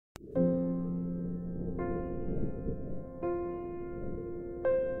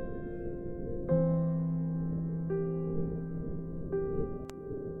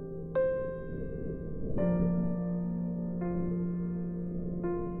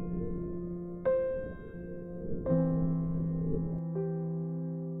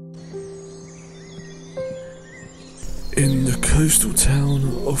In the coastal town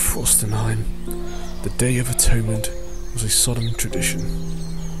of Frostenheim, the Day of Atonement was a solemn tradition,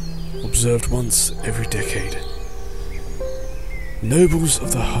 observed once every decade. Nobles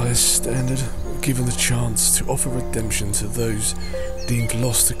of the highest standard were given the chance to offer redemption to those deemed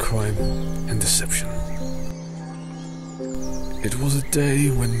lost to crime and deception. It was a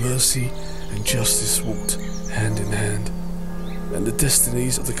day when mercy and justice walked hand in hand, and the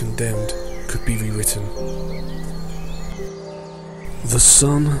destinies of the condemned could be rewritten. The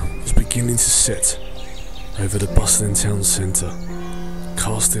sun was beginning to set over the bustling town centre,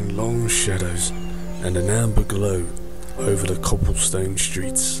 casting long shadows and an amber glow over the cobblestone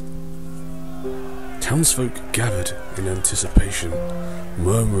streets. Townsfolk gathered in anticipation,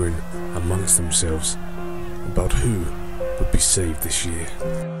 murmuring amongst themselves about who would be saved this year.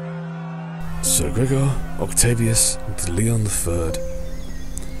 Sir Gregor Octavius de Leon III,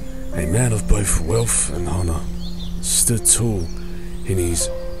 a man of both wealth and honour, stood tall in his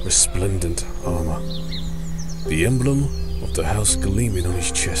resplendent armour, the emblem of the house gleaming on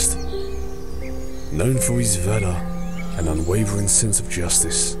his chest. Known for his valour and unwavering sense of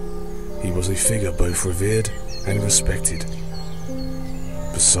justice, he was a figure both revered and respected.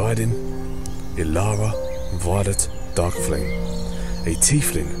 Beside him, Ilara Violet Darkflame, a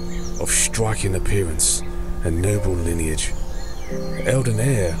tiefling of striking appearance and noble lineage, held an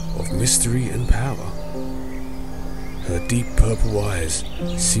air of mystery and power. Her deep purple eyes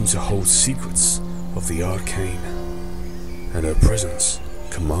seemed to hold secrets of the arcane, and her presence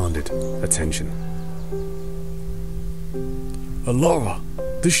commanded attention. Alara,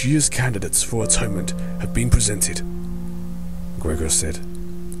 this year's candidates for atonement have been presented, Gregor said,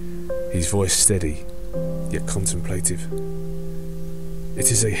 his voice steady yet contemplative. It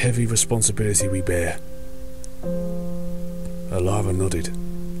is a heavy responsibility we bear. Alara nodded,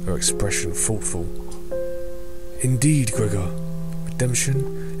 her expression thoughtful. Indeed, Gregor,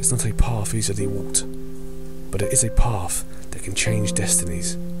 redemption is not a path easily walked, but it is a path that can change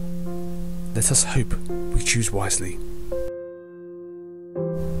destinies. Let us hope we choose wisely.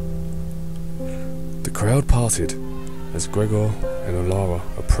 The crowd parted as Gregor and Alara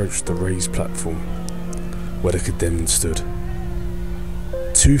approached the raised platform where the condemned stood.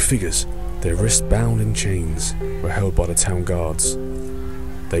 Two figures, their wrists bound in chains, were held by the town guards.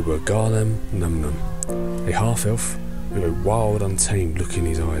 They were Garlem Numnum, a half-elf with a wild, untamed look in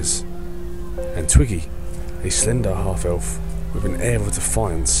his eyes, and Twiggy, a slender half-elf with an air of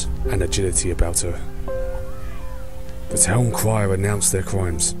defiance and agility about her. The town crier announced their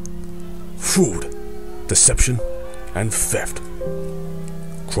crimes: fraud, deception, and theft.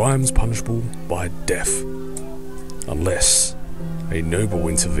 Crimes punishable by death, unless a noble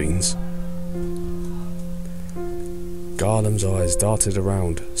intervenes. Garlem's eyes darted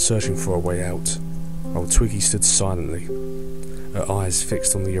around, searching for a way out, while Twiggy stood silently, her eyes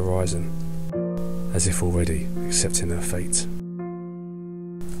fixed on the horizon, as if already accepting her fate.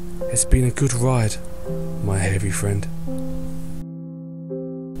 It's been a good ride, my heavy friend.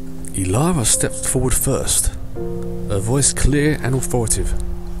 Ilara stepped forward first, her voice clear and authoritative.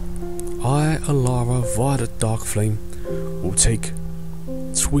 I, Alara Violet Darkflame, will take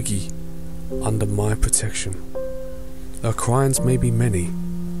Twiggy under my protection. Her crimes may be many,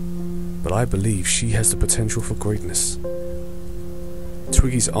 but I believe she has the potential for greatness.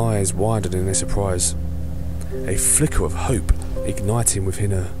 Twiggy's eyes widened in their surprise, a flicker of hope igniting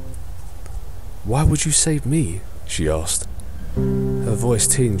within her. Why would you save me? She asked, her voice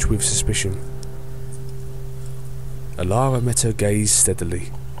tinged with suspicion. Alara met her gaze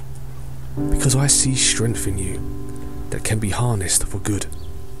steadily. Because I see strength in you that can be harnessed for good.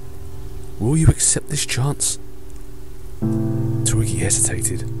 Will you accept this chance? Twiggy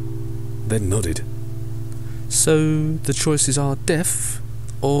hesitated, then nodded. So the choices are death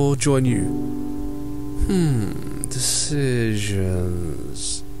or join you?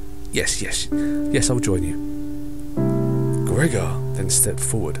 Decisions. Yes, I'll join you. Gregor then stepped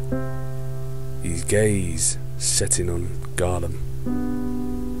forward, his gaze setting on Garlem.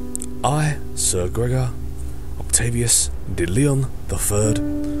 I, Sir Gregor Octavius de Leon III,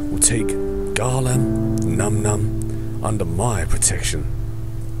 will take Garlem Numnum under my protection.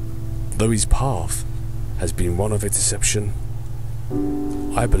 Though his path has been one of a deception,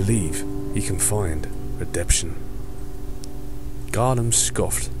 I believe he can find redemption. Garlem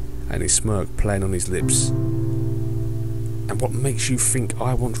scoffed, and his smirk playing on his lips. And what makes you think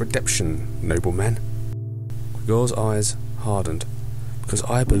I want redemption, nobleman? Gregor's eyes hardened, because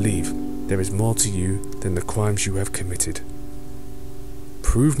I believe there is more to you than the crimes you have committed.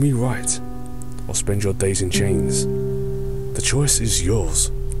 Prove me right, or spend your days in chains. The choice is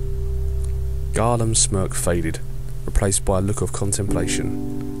yours. Garlem's smirk faded, replaced by a look of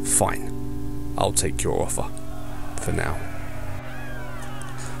contemplation. Fine, I'll take your offer, for now.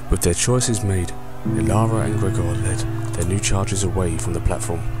 With their choices made, Ilara and Gregor led their new charges away from the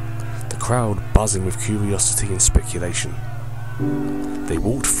platform, the crowd buzzing with curiosity and speculation. They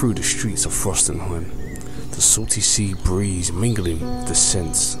walked through the streets of Frostenheim, the salty sea breeze mingling with the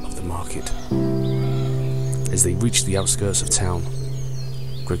scents of the market. As they reached the outskirts of town,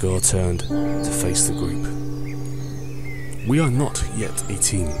 Gregor turned to face the group. We are not yet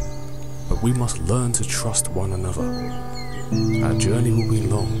 18, but we must learn to trust one another. Our journey will be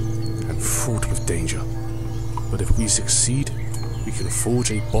long and fraught with danger, but if we succeed, we can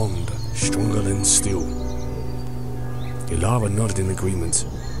forge a bond stronger than steel. Ilara nodded in agreement.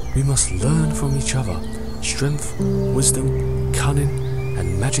 We must learn from each other. Strength, wisdom, cunning,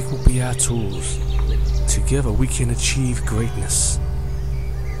 and magic will be our tools. Together we can achieve greatness.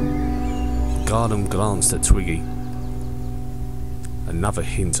 Garland glanced at Twiggy. Another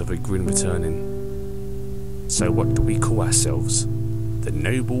hint of a grin returning. So what do we call ourselves? The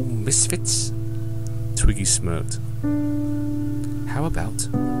Noble Misfits? Twiggy smirked. How about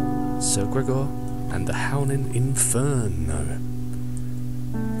Sir Gregor and the Howling InFERNo?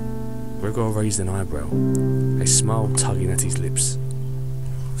 Gregor raised an eyebrow, a smile tugging at his lips.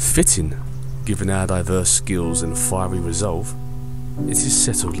 Fitting, given our diverse skills and fiery resolve. It is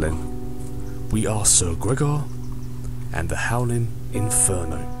settled then. We are Sir Gregor and the Howling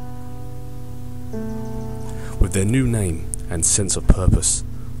InFERNo. With their new name and sense of purpose,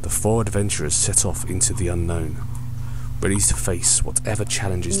 the four adventurers set off into the unknown, ready to face whatever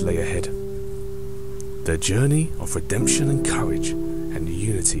challenges lay ahead. Their journey of redemption and courage and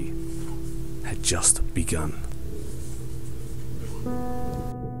unity had just begun.